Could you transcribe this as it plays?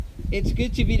It's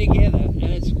good to be together, and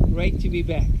it's great to be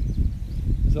back.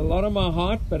 There's a lot on my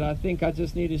heart, but I think I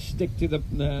just need to stick to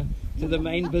the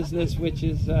main business, which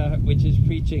is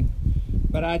preaching.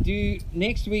 But I do.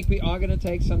 Next week we are going to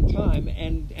take some time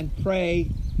and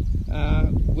pray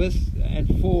with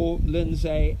and for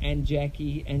Lindsay and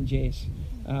Jackie and Jess,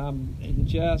 and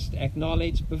just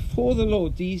acknowledge before the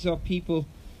Lord these are people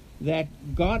that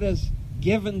God has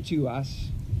given to us.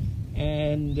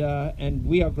 And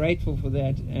we are grateful for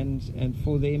that and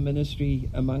for their ministry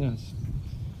among us.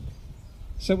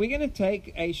 So we're going to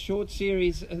take a short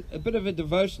series, a bit of a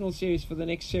devotional series for the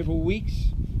next several weeks.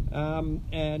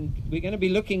 And we're going to be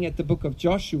looking at the book of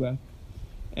Joshua.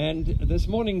 And this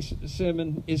morning's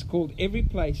sermon is called Every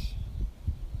Place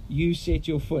You Set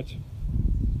Your Foot.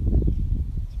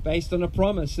 It's based on a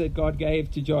promise that God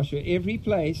gave to Joshua. Every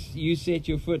place you set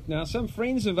your foot. Now, some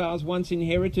friends of ours once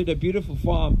inherited a beautiful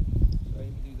farm.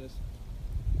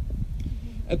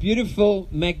 A beautiful,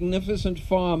 magnificent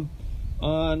farm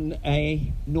on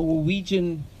a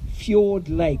Norwegian fjord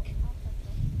lake.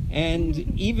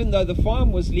 And even though the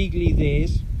farm was legally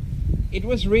theirs, it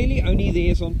was really only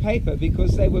theirs on paper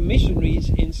because they were missionaries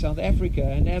in South Africa.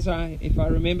 And if I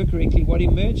remember correctly, what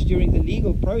emerged during the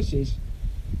legal process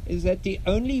is that the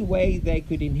only way they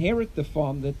could inherit the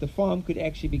farm, that the farm could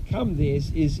actually become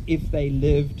theirs, is if they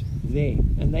lived there.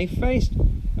 And they faced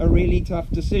a really tough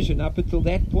decision. Up until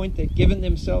that point, they'd given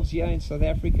themselves here in South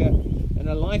Africa and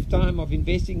a lifetime of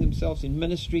investing themselves in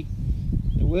ministry.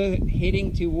 They were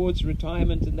heading towards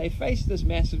retirement, and they faced this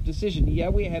massive decision. Here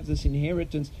we have this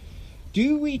inheritance.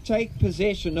 Do we take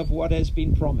possession of what has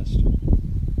been promised?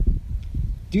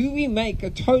 Do we make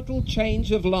a total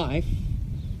change of life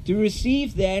to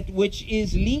receive that which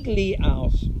is legally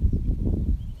ours?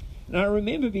 And I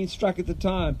remember being struck at the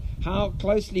time how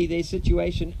closely their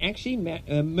situation actually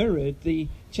mirrored the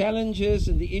challenges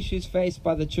and the issues faced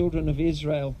by the children of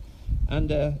Israel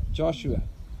under Joshua.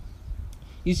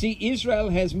 You see, Israel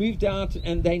has moved out,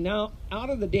 and they're now out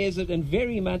of the desert and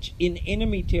very much in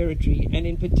enemy territory. And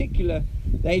in particular,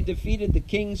 they defeated the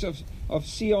kings of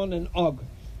Sihon and Og.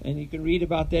 And you can read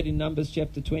about that in Numbers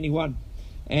chapter 21.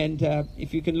 And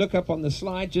if you can look up on the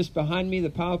slide just behind me, the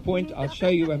PowerPoint, I'll show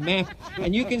you a map.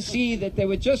 And you can see that they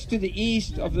were just to the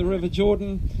east of the River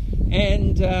Jordan.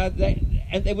 And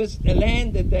there was a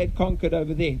land that they had conquered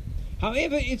over there.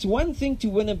 However, it's one thing to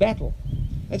win a battle.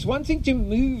 It's one thing to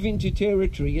move into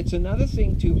territory. It's another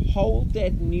thing to hold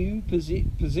that new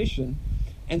position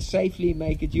and safely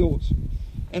make it yours.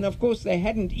 And of course, they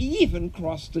hadn't even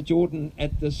crossed the Jordan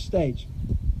at this stage.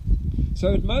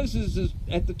 So at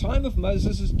the time of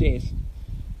Moses' death,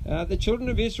 the children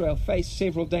of Israel faced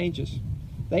several dangers.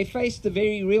 They faced the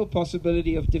very real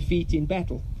possibility of defeat in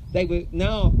battle. They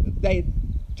had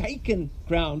taken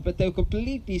ground, but they were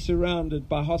completely surrounded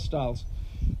by hostiles.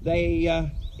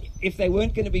 If they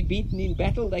weren't going to be beaten in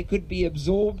battle, they could be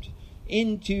absorbed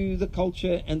into the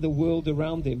culture and the world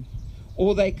around them.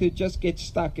 Or they could just get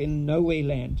stuck in nowhere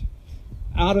land,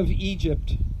 out of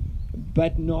Egypt,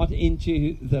 but not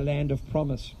into the land of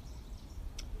promise.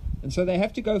 And so they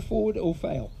have to go forward or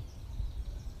fail.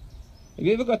 Have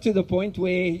you ever got to the point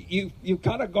where you've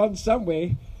kind of gone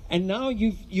somewhere, and now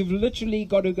you've literally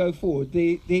got to go forward?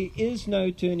 There is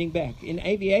no turning back. In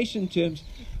aviation terms,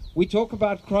 we talk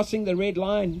about crossing the red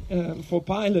line for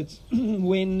pilots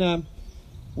when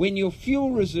your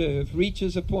fuel reserve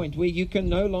reaches a point where you can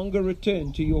no longer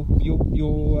return to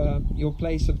your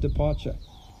place of departure.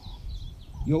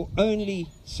 Your only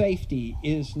safety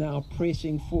is now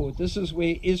pressing forward. This is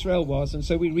where Israel was. And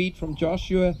so we read from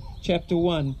Joshua chapter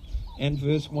 1 and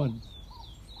verse 1.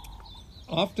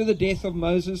 After the death of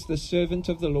Moses, the servant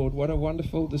of the Lord. What a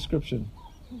wonderful description.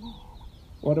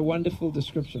 What a wonderful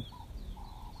description.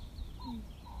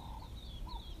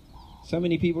 So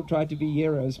many people tried to be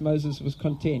heroes. Moses was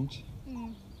content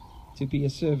to be a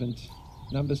servant.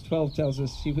 Numbers 12 tells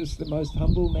us he was the most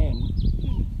humble man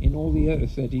in all the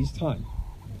earth at his time.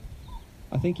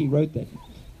 I think he wrote that.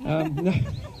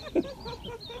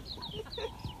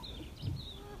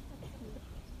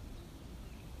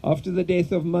 After the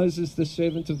death of Moses, the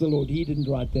servant of the Lord. He didn't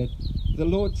write that. The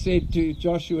Lord said to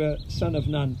Joshua, son of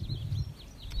Nun,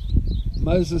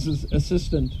 Moses'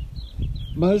 assistant,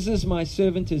 Moses, my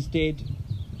servant, is dead.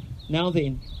 Now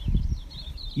then,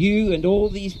 you and all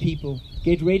these people,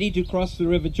 get ready to cross the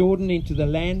River Jordan into the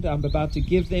land I'm about to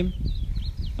give them.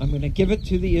 I'm going to give it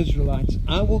to the Israelites.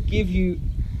 I will give you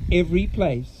every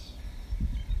place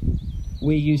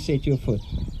where you set your foot.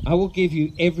 I will give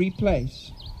you every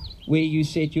place where you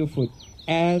set your foot,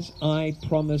 as I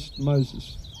promised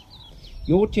Moses.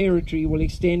 Your territory will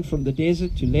extend from the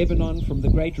desert to Lebanon, from the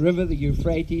great river, the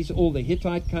Euphrates, all the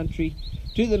Hittite country,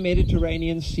 to the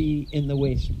Mediterranean Sea in the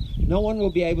west. No one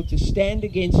will be able to stand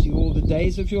against you all the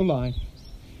days of your life.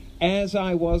 As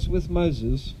I was with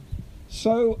Moses,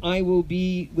 so I will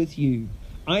be with you.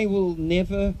 I will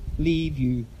never leave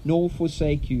you nor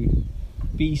forsake you.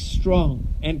 Be strong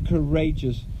and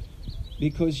courageous,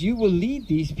 because you will lead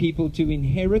these people to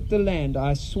inherit the land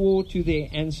I swore to their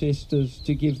ancestors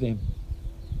to give them.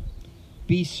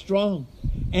 Be strong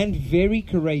and very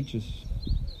courageous.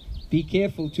 Be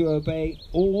careful to obey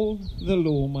all the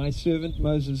law my servant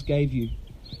Moses gave you.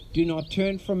 Do not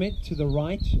turn from it to the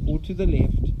right or to the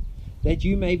left, that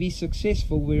you may be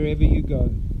successful wherever you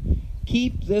go.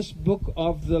 Keep this book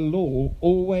of the law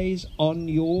always on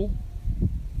your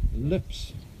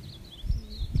lips.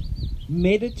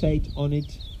 Meditate on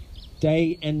it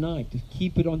day and night.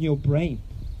 Keep it on your brain,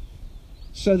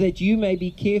 so that you may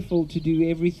be careful to do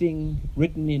everything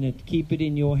written in it. Keep it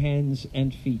in your hands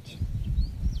and feet.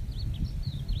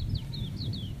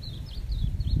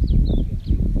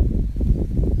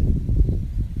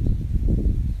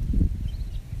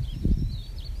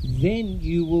 Then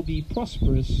you will be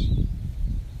prosperous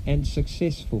and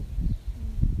successful.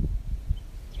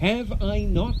 Have I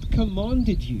not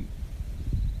commanded you?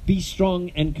 Be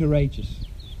strong and courageous.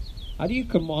 How do you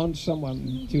command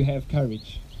someone to have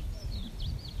courage?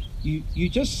 You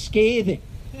just scare them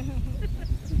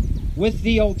with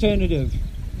the alternative.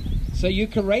 So you're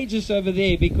courageous over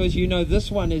there because you know this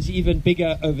one is even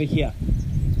bigger over here.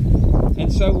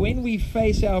 And so when we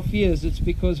face our fears, it's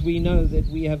because we know that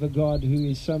we have a God who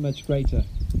is so much greater.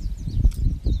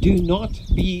 Do not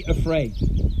be afraid.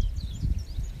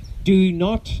 Do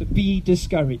not be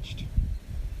discouraged.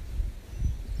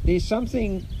 There's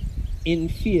something in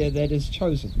fear that is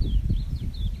chosen.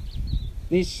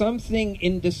 There's something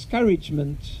in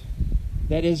discouragement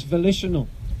that is volitional.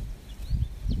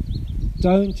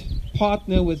 Don't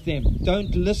partner with them.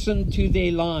 Don't listen to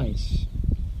their lies.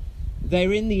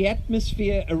 They're in the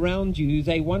atmosphere around you.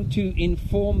 They want to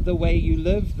inform the way you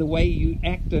live, the way you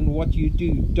act, and what you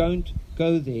do. Don't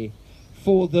go there.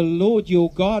 For the Lord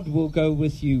your God will go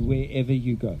with you wherever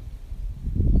you go.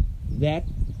 That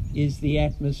is the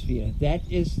atmosphere. That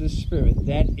is the spirit.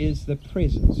 That is the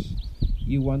presence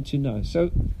you want to know.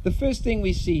 So the first thing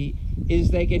we see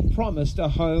is they get promised a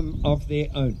home of their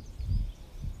own.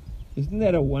 Isn't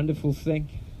that a wonderful thing?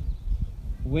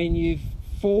 When you've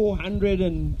 400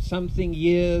 and something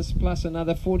years plus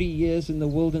another 40 years in the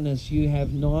wilderness, you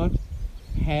have not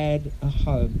had a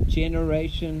home.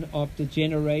 Generation after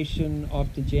generation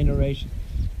after generation.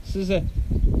 This is a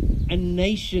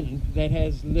nation that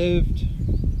has lived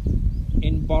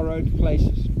in borrowed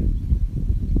places.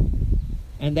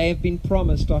 And they have been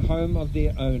promised a home of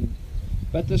their own.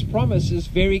 But this promise is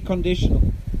very conditional.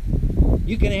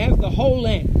 You can have the whole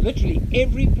land, literally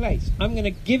every place. I'm going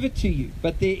to give it to you,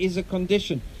 but there is a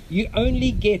condition. You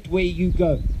only get where you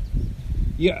go.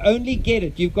 You only get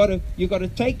it. You've got to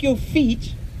take your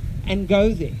feet and go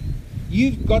there.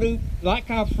 You've got to, like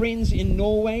our friends in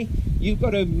Norway, you've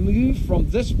got to move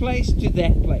from this place to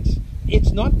that place.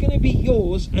 It's not going to be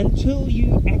yours until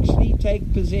you actually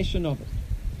take possession of it.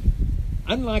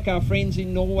 Unlike our friends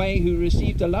in Norway who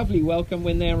received a lovely welcome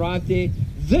when they arrived there,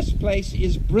 this place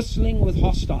is bristling with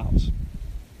hostiles.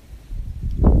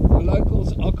 The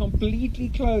locals are completely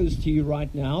closed to you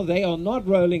right now. They are not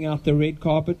rolling out the red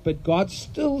carpet, but God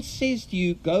still says to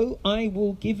you, go, I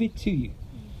will give it to you.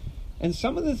 And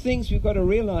some of the things we've got to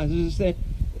realize is that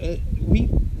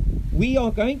we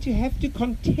are going to have to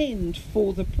contend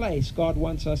for the place God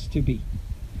wants us to be.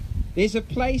 There's a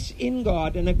place in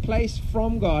God and a place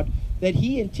from God that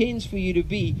He intends for you to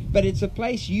be, but it's a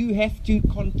place you have to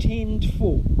contend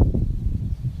for.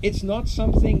 It's not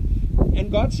something,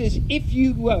 and God says, if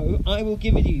you go, I will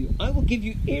give it to you. I will give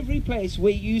you every place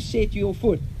where you set your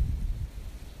foot.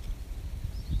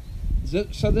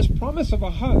 So this promise of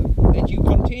a home that you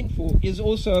contend for is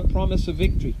also a promise of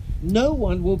victory. No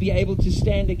one will be able to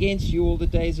stand against you all the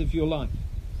days of your life.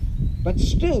 But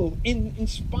still, in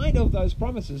spite of those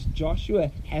promises,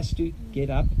 Joshua has to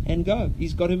get up and go.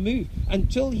 He's got to move.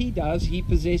 Until he does, he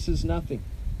possesses nothing.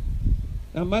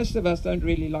 Now, most of us don't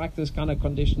really like this kind of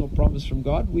conditional promise from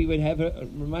God. We would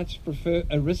much prefer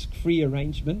a risk-free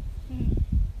arrangement.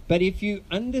 But if you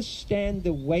understand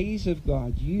the ways of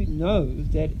God, you know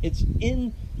that it's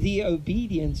in the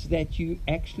obedience that you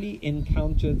actually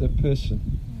encounter the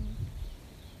person.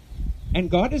 And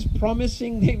God is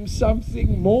promising them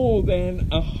something more than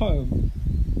a home.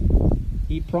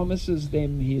 He promises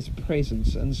them His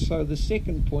presence. And so the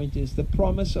second point is the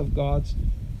promise of God's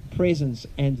presence.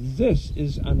 And this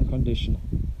is unconditional.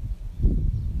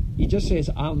 He just says,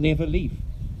 I'll never leave.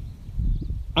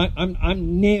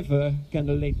 I'm never going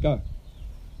to let go.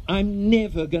 I'm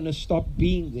never going to stop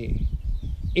being there.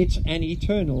 It's an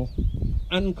eternal,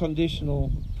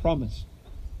 unconditional promise.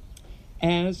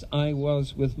 As I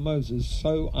was with Moses,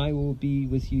 so I will be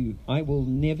with you. I will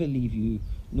never leave you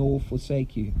nor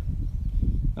forsake you.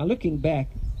 Now, looking back,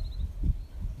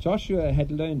 Joshua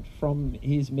had learned from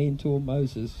his mentor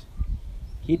Moses.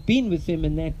 He'd been with him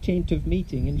in that tent of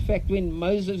meeting. In fact, when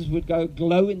Moses would go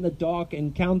glow in the dark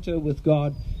encounter with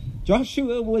God,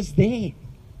 Joshua was there.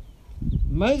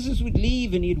 Moses would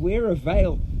leave and he'd wear a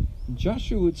veil. And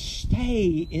Joshua would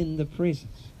stay in the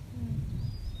presence.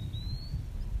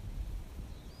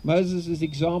 Moses'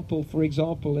 example, for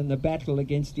example, in the battle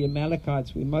against the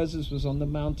Amalekites, where Moses was on the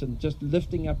mountain just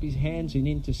lifting up his hands in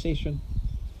intercession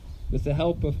with the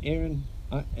help of Aaron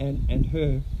and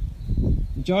Hur.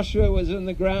 Joshua was on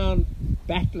the ground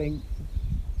battling,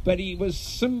 but he was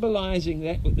symbolizing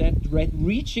that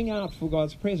reaching out for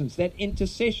God's presence, that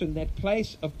intercession, that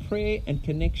place of prayer and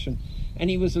connection.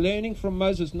 And he was learning from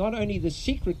Moses not only the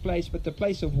secret place, but the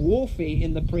place of warfare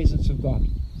in the presence of God.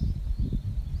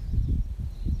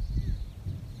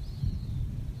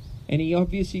 And he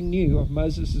obviously knew of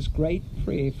Moses' great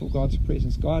prayer for God's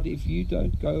presence. God, if you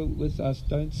don't go with us,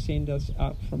 don't send us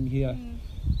out from here.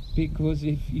 Because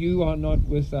if you are not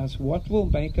with us, what will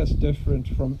make us different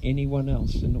from anyone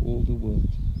else in all the world?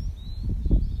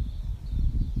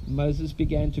 Moses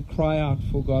began to cry out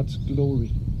for God's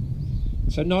glory.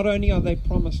 So not only are they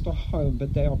promised a home,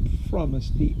 but they are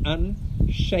promised the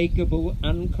unshakable,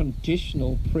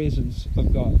 unconditional presence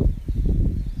of God.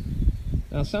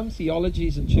 Now, some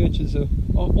theologies and churches are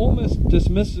almost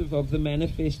dismissive of the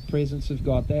manifest presence of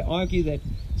God. They argue that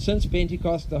since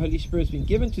Pentecost, the Holy Spirit has been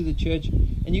given to the church,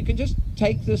 and you can just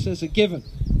take this as a given.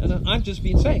 And I've just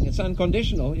been saying it's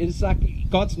unconditional. It's like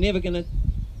God's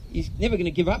He's never going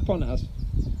to give up on us.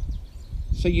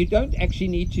 So you don't actually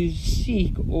need to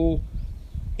seek or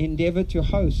endeavor to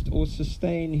host or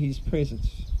sustain His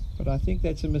presence. But I think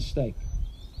that's a mistake.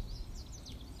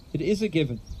 It is a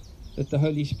given that the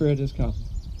Holy Spirit has come.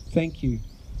 Thank you,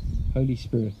 Holy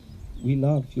Spirit. We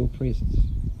love your presence.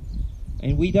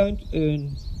 And we don't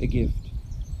earn a gift,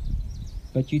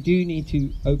 but you do need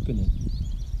to open it.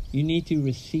 You need to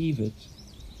receive it.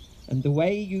 And the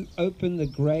way you open the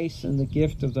grace and the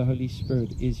gift of the Holy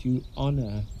Spirit is you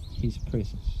honor His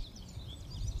presence.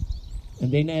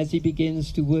 And then as He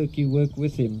begins to work, you work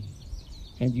with Him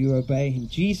and you obey Him.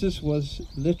 Jesus was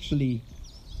literally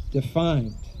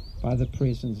defined by the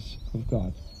presence of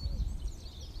God.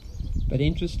 But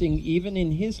interesting, even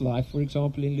in His life, for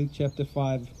example, in Luke chapter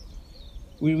 5,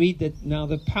 we read that now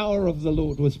the power of the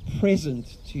Lord was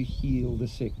present to heal the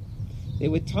sick. There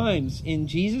were times in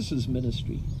Jesus'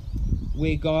 ministry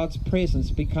where God's presence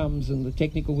becomes, and the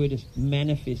technical word is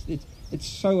manifest. It's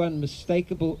so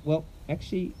unmistakable. Well,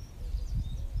 actually,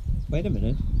 wait a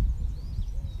minute.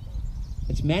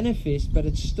 It's manifest, but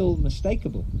it's still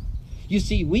mistakable. You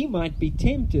see, we might be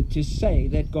tempted to say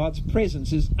that God's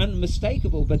presence is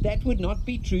unmistakable, but that would not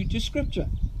be true to Scripture.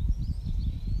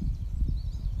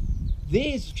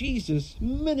 There's Jesus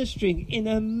ministering in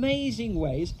amazing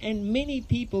ways, and many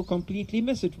people completely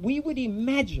miss it. We would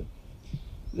imagine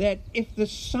that if the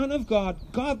Son of God,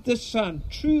 God the Son,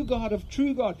 true God of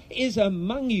true God, is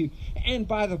among you, and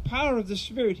by the power of the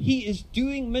Spirit, He is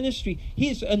doing ministry.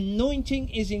 His anointing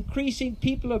is increasing.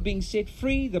 People are being set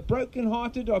free. The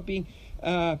brokenhearted are being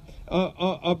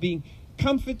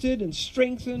comforted and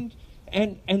strengthened.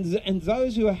 And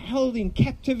those who are held in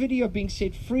captivity are being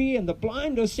set free, and the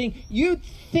blind are seeing. You'd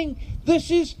think this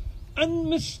is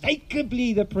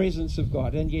unmistakably the presence of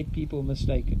God, and yet people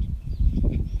mistake it.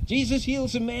 Jesus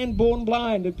heals a man born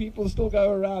blind, and people still go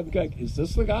around going, is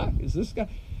this the guy? Is this the guy?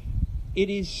 It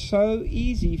is so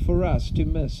easy for us to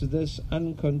miss this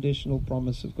unconditional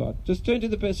promise of God. Just turn to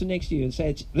the person next to you and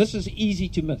say, this is easy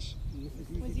to miss. This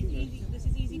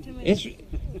is easy to miss.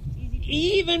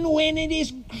 Even when it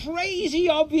is crazy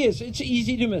obvious, it's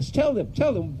easy to miss. Tell them.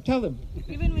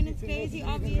 Even when it's crazy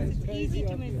obvious, it's easy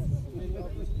to miss.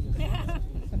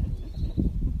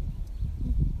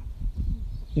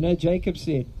 You know, Jacob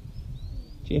said,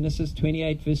 Genesis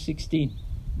 28 verse 16,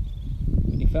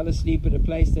 when he fell asleep at a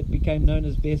place that became known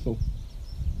as Bethel,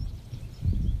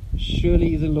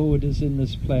 surely the Lord is in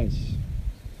this place,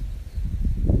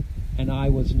 and I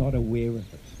was not aware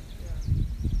of it.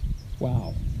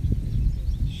 Wow.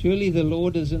 Surely the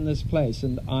Lord is in this place,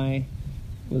 and I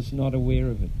was not aware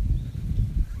of it.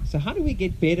 So how do we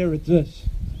get better at this?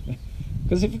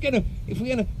 Because if we're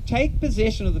gonna take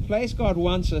possession of the place God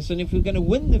wants us, and if we're going to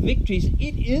win the victories,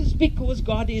 it is because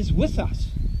God is with us.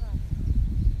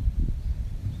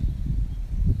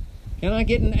 Can I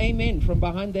get an amen from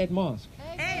behind that mask?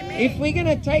 Amen. If we're going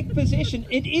to take possession,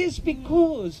 it is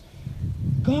because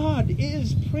God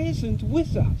is present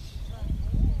with us.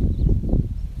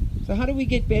 So how do we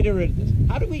get better at this?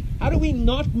 How do we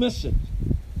not miss it?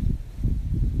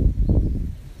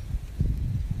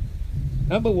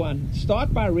 Number one,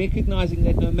 start by recognizing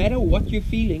that no matter what you're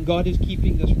feeling, God is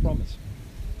keeping this promise.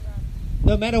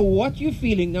 No matter what you're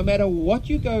feeling, no matter what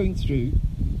you're going through,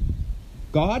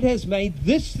 God has made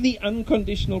this the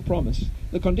unconditional promise.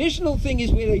 The conditional thing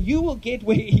is whether you will get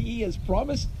where He has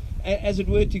promised, as it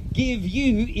were, to give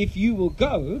you if you will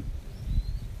go.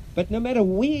 But no matter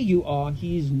where you are,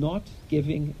 He is not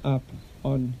giving up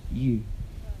on you.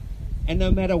 And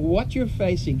no matter what you're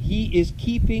facing, He is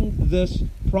keeping this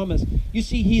promise. You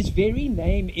see, His very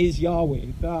name is Yahweh.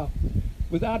 Now,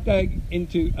 without going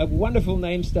into a wonderful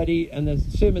name study and a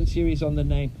sermon series on the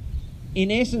name, in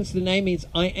essence, the name means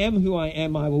I am who I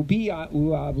am, I will be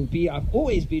who I will be, I've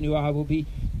always been who I will be.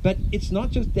 But it's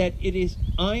not just that, it is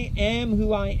I am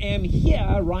who I am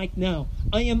here right now.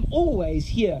 I am always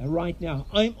here right now.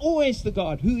 I am always the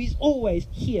God who is always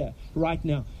here right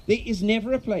now. There is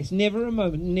never a place, never a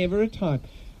moment, never a time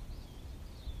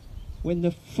when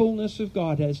the fullness of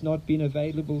God has not been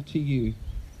available to you.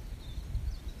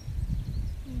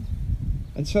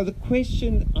 And so the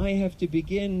question I have to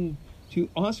begin to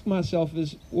ask myself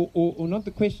is, or not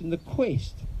the question, the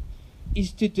quest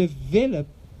is to develop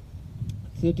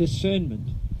the discernment,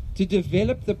 to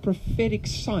develop the prophetic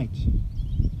sight,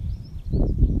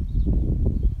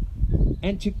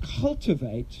 and to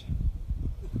cultivate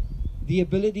the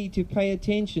ability to pay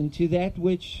attention to that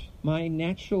which my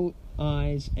natural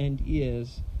eyes and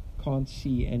ears can't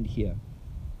see and hear.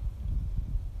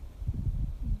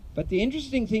 But the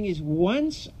interesting thing is,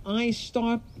 once I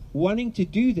start wanting to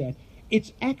do that,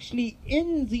 it's actually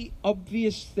in the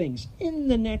obvious things, in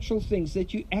the natural things,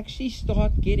 that you actually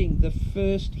start getting the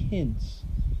first hints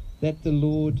that the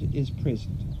Lord is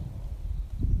present.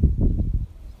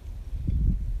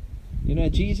 You know,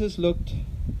 Jesus looked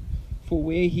for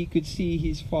where He could see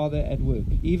His Father at work,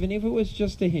 even if it was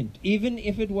just a hint, even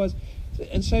if it was.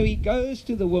 And so He goes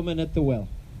to the woman at the well.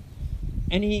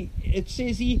 And it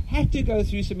says He had to go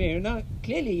through Samaria. Now,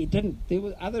 clearly He didn't. There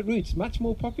were other routes, much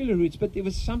more popular routes, but there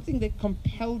was something that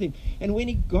compelled Him. And when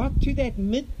He got to that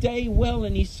midday well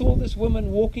and He saw this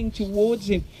woman walking towards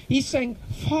Him, He's saying,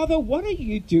 Father, what are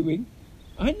you doing?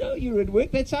 I know you're at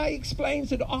work. That's how He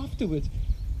explains it afterwards.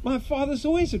 My Father's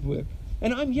always at work.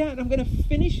 And I'm here and I'm going to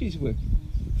finish His work.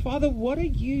 Father, what are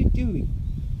you doing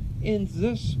in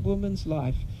this woman's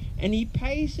life? And He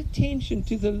pays attention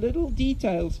to the little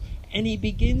details. And He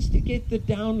begins to get the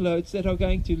downloads that are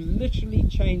going to literally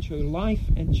change her life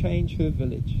and change her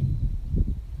village.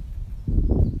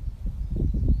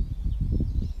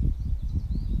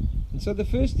 And so the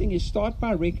first thing is, start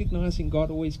by recognizing God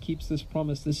always keeps this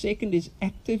promise. The second is,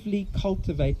 actively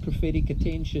cultivate prophetic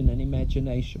attention and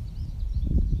imagination.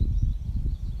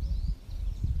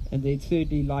 And then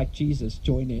thirdly, like Jesus,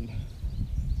 join in.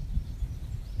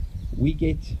 We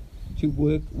get to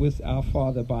work with our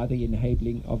Father by the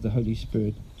enabling of the Holy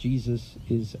Spirit. Jesus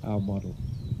is our model.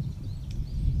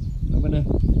 I'm going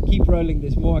to keep rolling.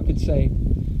 There's more I could say.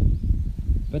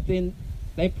 But then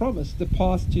they promised the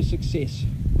path to success.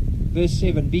 Verse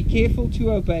 7, be careful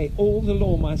to obey all the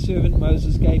law my servant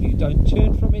Moses gave you. Don't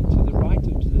turn from it to the right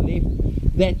or to the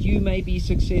left, that you may be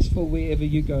successful wherever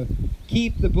you go.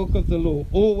 Keep the book of the law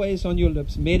always on your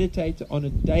lips. Meditate on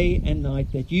it day and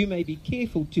night, that you may be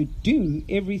careful to do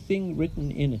everything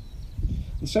written in it.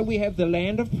 And so we have the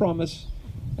land of promise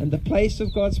and the place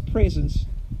of God's presence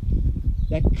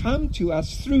that come to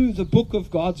us through the book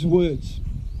of God's words.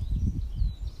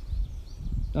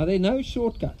 Now, there are no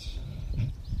shortcuts.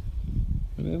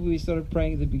 Remember, we started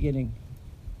praying at the beginning.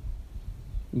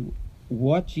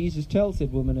 What Jesus tells that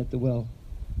woman at the well: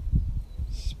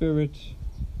 Spirit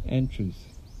and truth.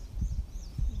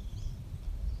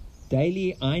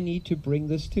 Daily, I need to bring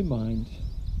this to mind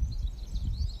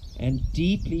and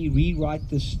deeply rewrite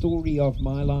the story of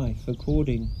my life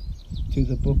according to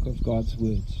the book of God's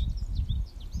words.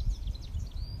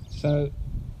 So,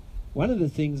 one of the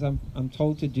things I'm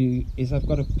told to do is I've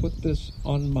got to put this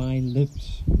on my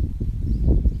lips.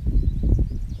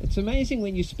 It's amazing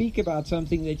when you speak about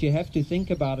something that you have to think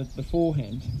about it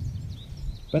beforehand.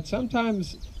 But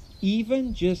sometimes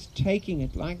even just taking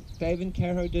it, like Dave and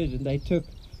Caro did, and they took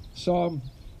Psalm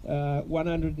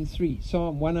 103,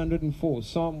 Psalm 104,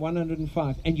 Psalm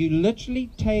 105, and you literally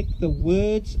take the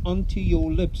words onto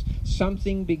your lips,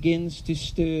 something begins to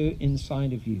stir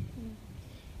inside of you.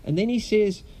 And then he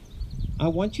says, I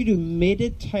want you to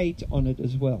meditate on it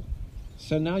as well.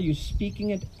 So now you're speaking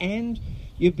it and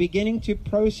you're beginning to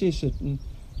process it. And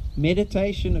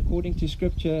meditation, according to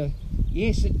Scripture,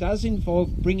 yes, it does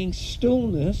involve bringing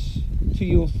stillness to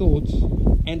your thoughts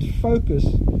and focus,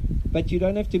 but you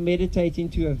don't have to meditate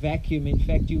into a vacuum. In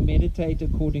fact, you meditate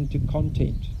according to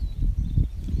content.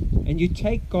 And you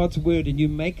take God's word and you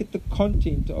make it the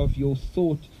content of your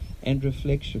thought and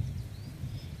reflection.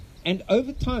 And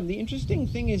over time, the interesting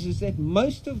thing is that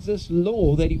most of this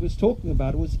law that he was talking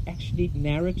about was actually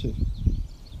narrative.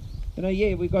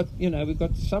 We've got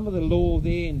some of the law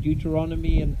there in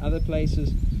Deuteronomy and other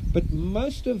places, but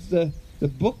most of the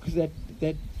book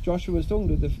that Joshua was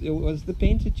talking to was the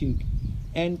Pentateuch,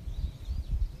 and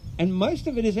most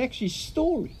of it is actually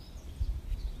story.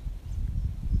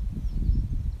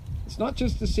 It's not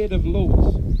just a set of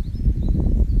laws.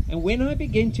 And when I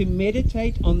begin to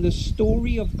meditate on the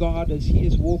story of God as he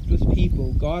has walked with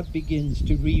people, God begins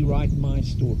to rewrite my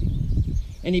story.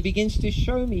 And he begins to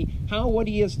show me how what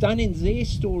he has done in their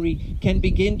story can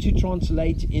begin to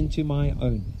translate into my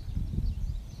own.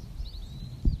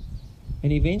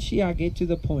 And eventually I get to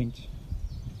the point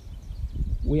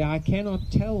where I cannot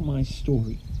tell my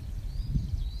story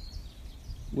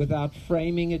without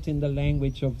framing it in the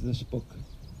language of this book.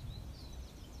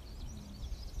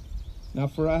 Now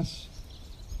for us,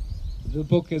 the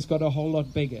book has got a whole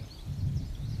lot bigger.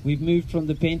 We've moved from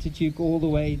the Pentateuch all the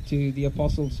way to the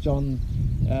Apostles' John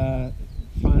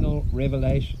final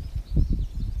revelation.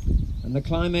 And the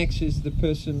climax is the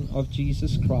person of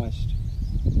Jesus Christ.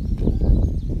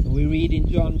 And we read in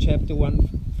John chapter 1,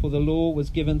 "For the law was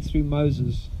given through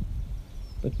Moses,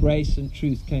 but grace and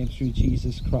truth came through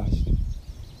Jesus Christ."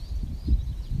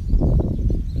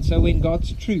 And so when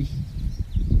God's truth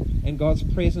and God's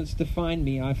presence define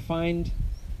me, I find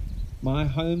my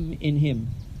home in him.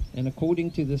 And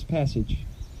according to this passage,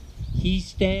 he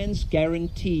stands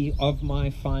guarantee of my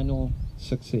final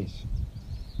success.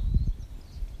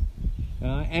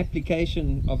 Our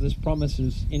application of this promise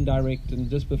is indirect, and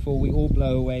just before we all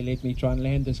blow away, let me try and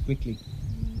land this quickly.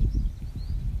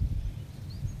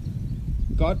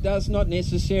 God does not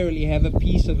necessarily have a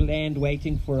piece of land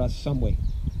waiting for us somewhere.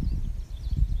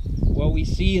 What we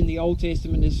see in the Old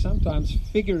Testament is sometimes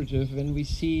figurative, and we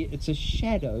see it's a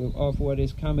shadow of what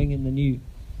is coming in the New.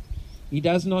 He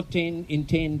does not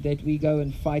intend that we go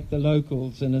and fight the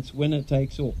locals and it's winner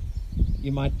takes all.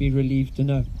 You might be relieved to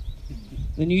know.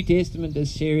 The New Testament has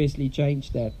seriously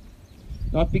changed that.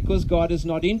 Not because God is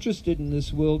not interested in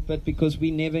this world, but because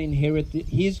we never inherit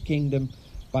his kingdom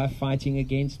by fighting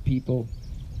against people.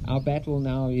 Our battle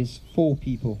now is for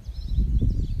people.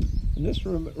 And this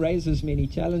raises many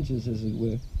challenges, as it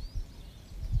were.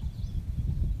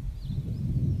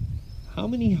 How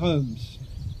many homes,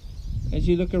 as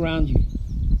you look around you,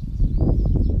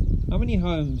 how many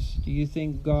homes do you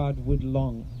think God would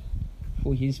long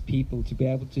for his people to be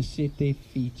able to set their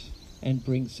feet and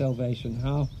bring salvation?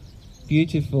 How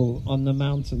beautiful on the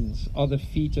mountains are the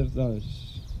feet of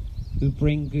those who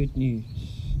bring good news,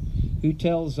 who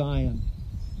tell Zion,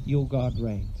 your God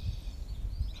reigns.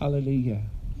 Hallelujah.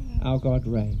 Our God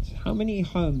reigns. How many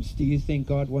homes do you think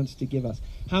God wants to give us?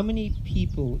 How many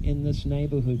people in this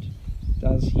neighborhood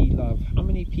does he love? How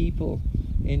many people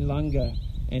in Lunga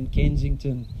and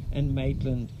Kensington and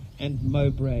Maitland and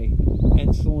Mowbray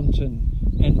and Thornton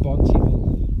and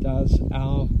Bontyville does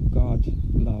our God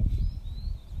love?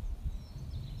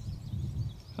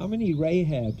 How many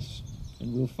Rahabs,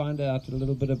 and we'll find out a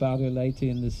little bit about her later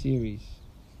in the series,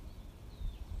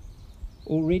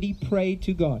 already prayed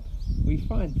to God? We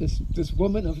find this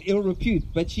woman of ill repute,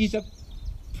 but she's a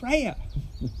prayer.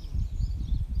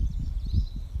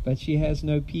 But she has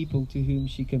no people to whom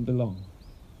she can belong.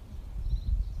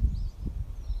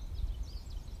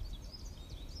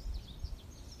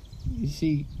 You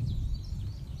see,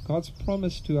 God's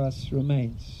promise to us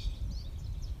remains,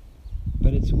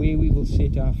 but it's where we will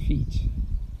set our feet.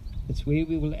 It's where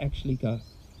we will actually go.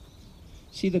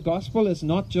 See, the gospel is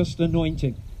not just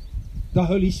anointing, the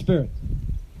Holy Spirit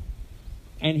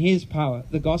and his power.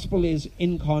 The gospel is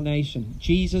incarnation.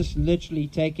 Jesus literally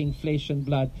taking flesh and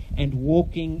blood and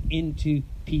walking into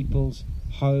people's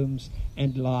homes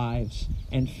and lives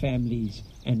and families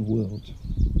and world.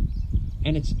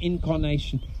 And it's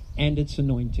incarnation and it's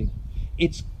anointing.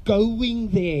 It's going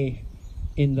there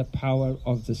in the power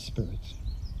of the Spirit.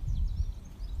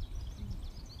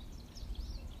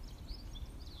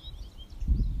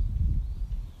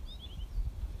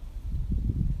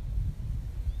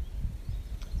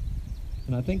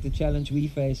 And I think the challenge we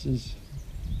face is,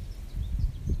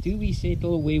 do we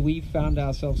settle where we've found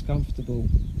ourselves comfortable?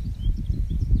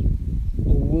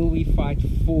 Or will we fight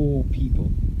for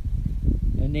people?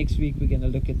 And next week we're going to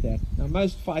look at that. Now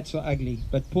most fights are ugly,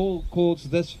 but Paul calls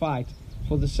this fight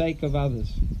for the sake of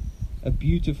others. a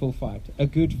beautiful fight, a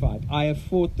good fight. I have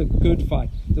fought the good fight.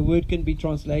 The word can be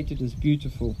translated as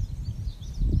beautiful.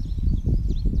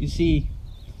 You see,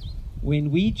 when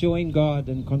we join God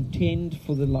and contend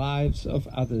for the lives of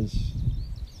others,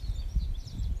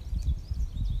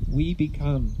 we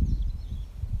become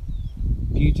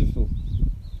beautiful.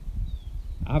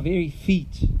 Our very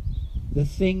feet, the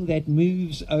thing that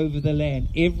moves over the land,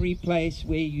 every place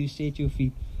where you set your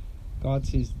feet, God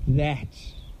says,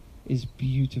 that is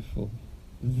beautiful.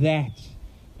 That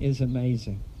is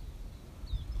amazing.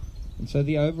 And so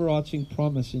the overarching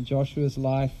promise in Joshua's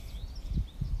life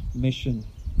mission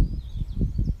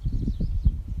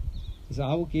is,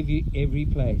 I will give you every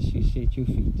place you set your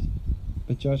feet.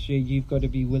 But Joshua, you've got to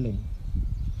be willing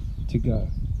to go.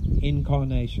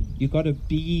 Incarnation. You've got to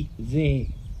be there.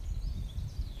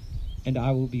 And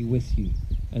I will be with you,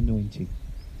 anointing.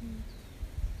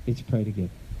 Let's pray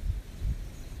together.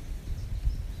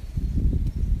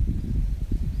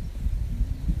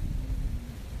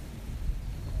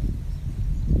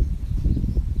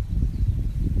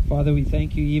 Father, we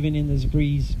thank you even in this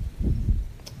breeze,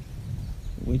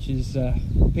 which is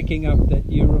picking up, that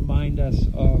you remind us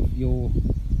of your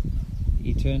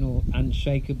eternal,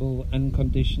 unshakable,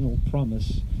 unconditional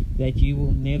promise that you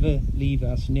will never leave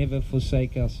us, never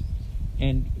forsake us.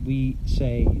 And we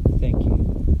say thank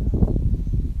you.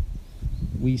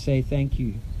 We say thank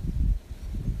you.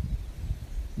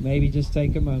 Maybe just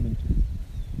take a moment.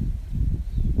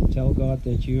 Tell God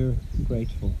that you're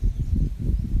grateful.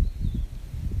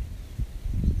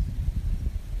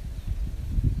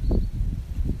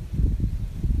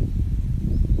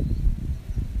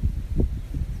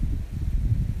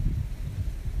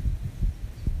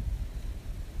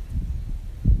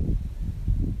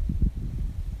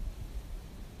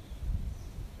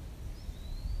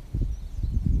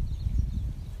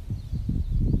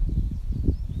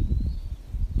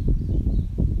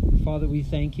 Father, we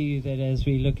thank you that as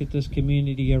we look at this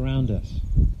community around us,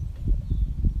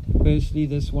 firstly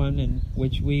this one in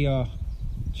which we are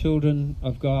children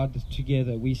of God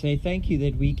together, we say thank you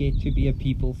that we get to be a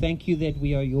people. Thank you that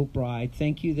we are your bride.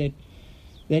 Thank you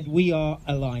that we are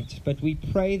a light. But we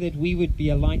pray that we would be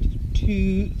a light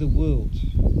to the world.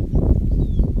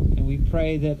 And we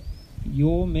pray that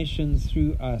your mission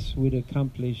through us would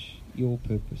accomplish your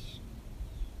purpose.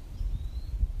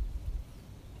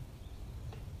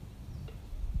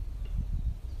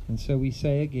 And so we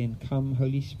say again, come,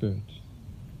 Holy Spirit.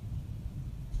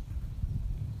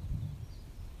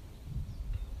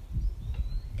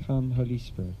 Come, Holy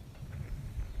Spirit.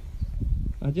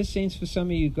 I just sense for some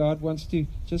of you, God wants to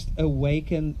just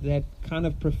awaken that kind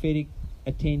of prophetic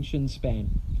attention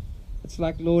span. It's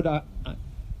like, Lord,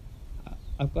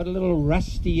 I've got a little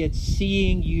rusty at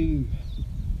seeing you,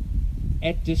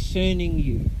 at discerning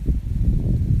you.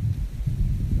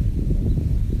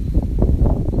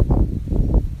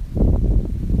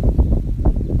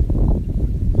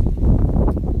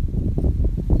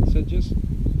 So just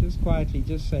quietly,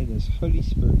 just say this. Holy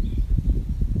Spirit,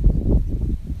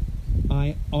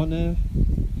 I honor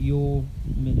your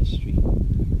ministry.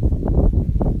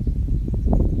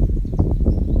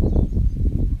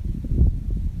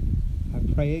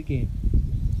 I pray again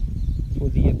for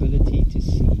the ability to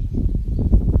see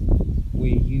where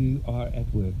you are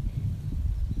at work.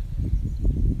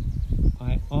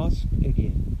 I ask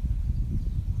again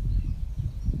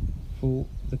for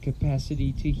the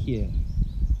capacity to hear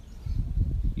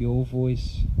your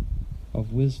voice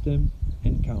of wisdom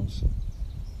and counsel.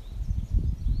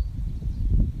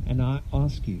 And I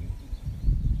ask you,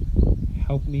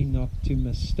 help me not to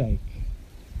mistake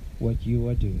what you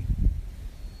are doing.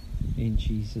 In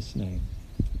Jesus' name,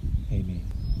 amen.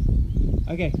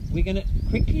 Okay, we're going to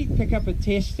quickly pick up a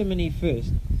testimony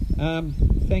first.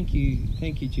 Thank you,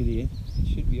 Juliet. It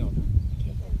should be on.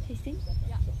 Okay, testing?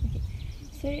 Yeah. Okay.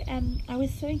 So I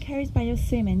was so encouraged by your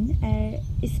sermon,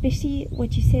 especially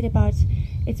what you said about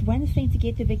it's one thing to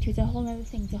get the victory, it's a whole other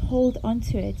thing to hold on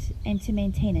to it and to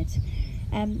maintain it.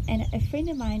 And a friend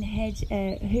of mine had,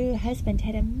 her husband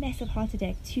had a massive heart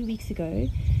attack 2 weeks ago.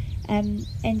 And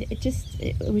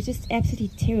it was just absolutely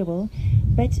terrible.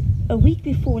 But a week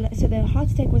before, so the heart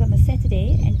attack was on the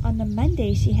Saturday, and on the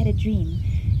Monday she had a dream,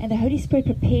 and the Holy Spirit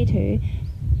prepared her.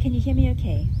 Can you hear me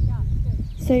okay? Yeah.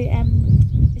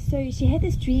 So she had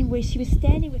this dream where she was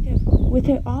standing with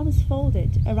her arms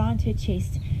folded around her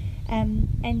chest, and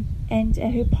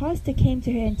her pastor came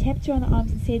to her and tapped her on the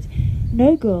arms and said,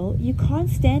 "No, girl, you can't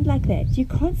stand like that. You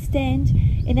can't stand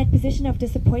in that position of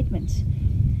disappointment.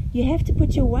 You have to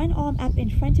put your one arm up in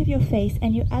front of your face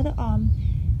and your other arm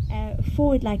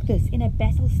forward like this in a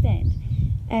battle stand."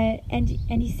 And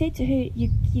he said to her,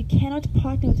 you cannot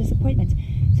partner with disappointment.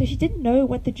 So she didn't know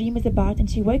what the dream was about, and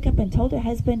she woke up and told her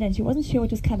husband, and she wasn't sure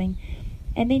what was coming.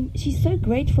 And then she's so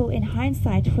grateful in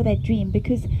hindsight for that dream,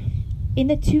 because in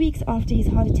the 2 weeks after his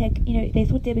heart attack, they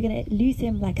thought they were going to lose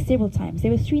him like several times.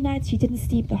 There were 3 nights she didn't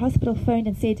sleep. The hospital phoned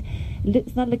and said,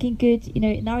 it's not looking good.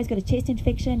 Now he's got a chest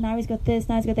infection. Now he's got this.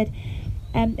 Now he's got that.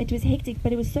 It was hectic,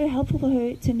 but it was so helpful for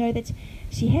her to know that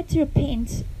she had to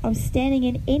repent of standing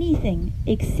in anything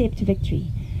except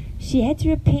victory. She had to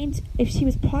repent if she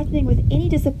was partnering with any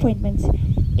disappointment,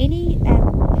 any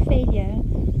failure,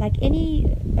 like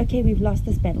okay, we've lost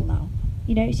this battle now.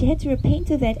 She had to repent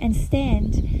of that and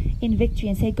stand in victory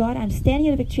and say, God, I'm standing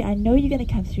in victory. I know you're going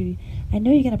to come through. I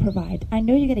know you're going to provide. I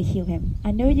know you're going to heal him.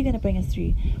 I know you're going to bring us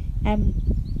through. And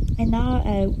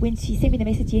now, when she sent me the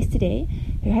message yesterday,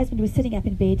 her husband was sitting up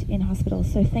in bed in hospital.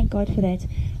 So thank God for that.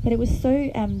 But it was so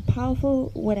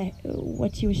powerful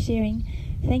what she was sharing.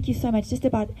 Thank you so much. Just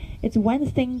about, it's one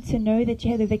thing to know that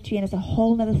you have the victory, and it's a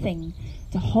whole other thing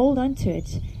to hold on to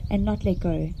it and not let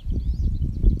go.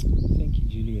 Thank you,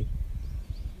 Juliet.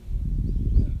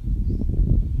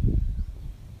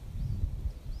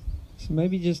 So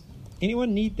maybe just,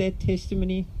 anyone need that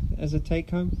testimony as a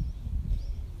take-home?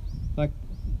 Like,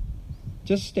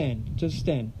 just stand.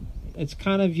 It's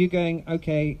kind of you going,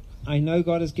 okay, I know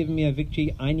God has given me a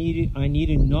victory. I need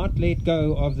to not let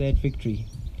go of that victory.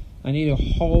 I need to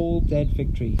hold that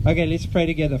victory. Okay, let's pray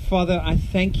together. Father, I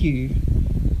thank you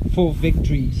for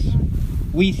victories.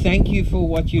 We thank you for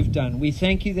what you've done. We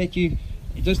thank you that you,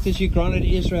 just as you granted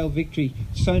Israel victory,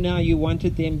 so now you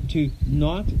wanted them to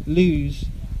not lose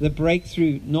the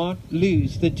breakthrough, not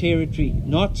lose the territory,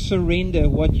 not surrender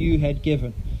what you had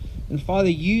given. And Father,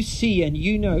 you see and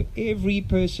you know every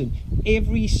person,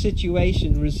 every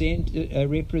situation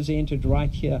represented right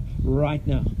here, right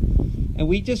now. And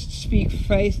we just speak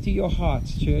faith to your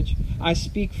hearts, church. I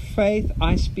speak faith.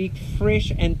 I speak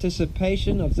fresh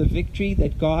anticipation of the victory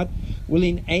that God will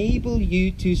enable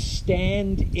you to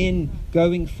stand in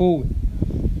going forward.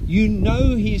 You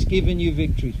know he's given you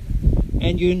victory,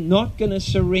 and you're not going to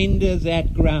surrender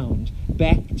that ground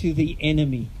back to the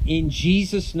enemy. In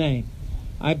Jesus' name,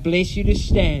 I bless you to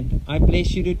stand. I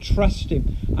bless you to trust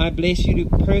him. I bless you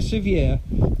to persevere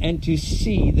and to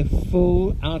see the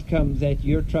full outcome that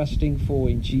you're trusting for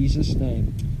in Jesus'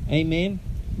 name. Amen.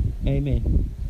 Amen.